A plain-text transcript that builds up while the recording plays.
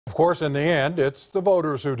Of course, in the end, it's the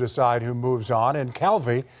voters who decide who moves on, and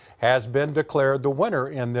Calvey has been declared the winner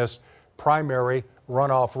in this primary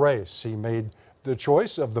runoff race. He made the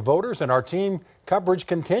choice of the voters, and our team coverage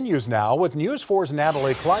continues now with News 4's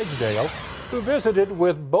Natalie Clydesdale, who visited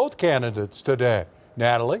with both candidates today.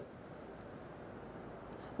 Natalie?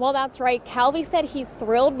 Well, that's right. Calvey said he's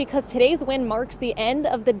thrilled because today's win marks the end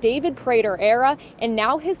of the David Prater era, and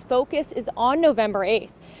now his focus is on November 8th.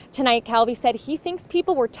 Tonight, Calvey said he thinks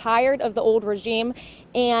people were tired of the old regime,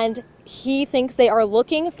 and he thinks they are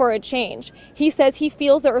looking for a change. He says he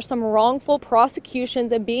feels there are some wrongful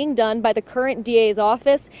prosecutions being done by the current DA's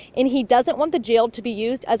office, and he doesn't want the jail to be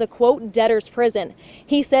used as a, quote, debtor's prison.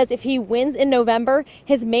 He says if he wins in November,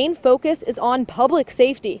 his main focus is on public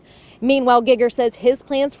safety. Meanwhile, Gieger says his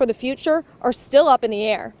plans for the future are still up in the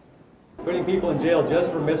air. Putting people in jail just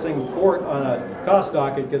for missing court on a cost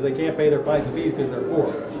docket because they can't pay their fines and fees because they're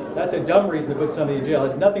poor. That's a dumb reason to put somebody in jail. It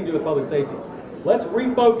has nothing to do with public safety. Let's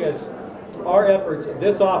refocus our efforts at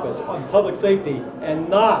this office on public safety and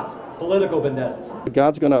not political vendettas.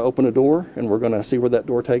 God's going to open a door, and we're going to see where that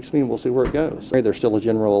door takes me, and we'll see where it goes. There's still a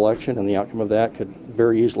general election, and the outcome of that could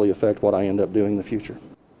very easily affect what I end up doing in the future.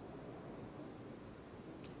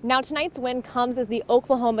 Now, tonight's win comes as the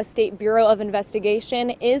Oklahoma State Bureau of Investigation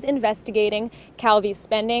is investigating Calvey's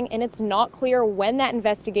spending, and it's not clear when that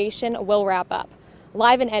investigation will wrap up.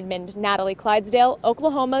 Live in Edmond, Natalie Clydesdale,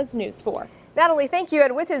 Oklahoma's News 4. Natalie, thank you.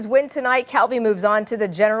 And with his win tonight, Calvey moves on to the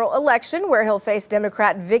general election where he'll face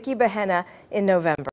Democrat Vicky Bahena in November.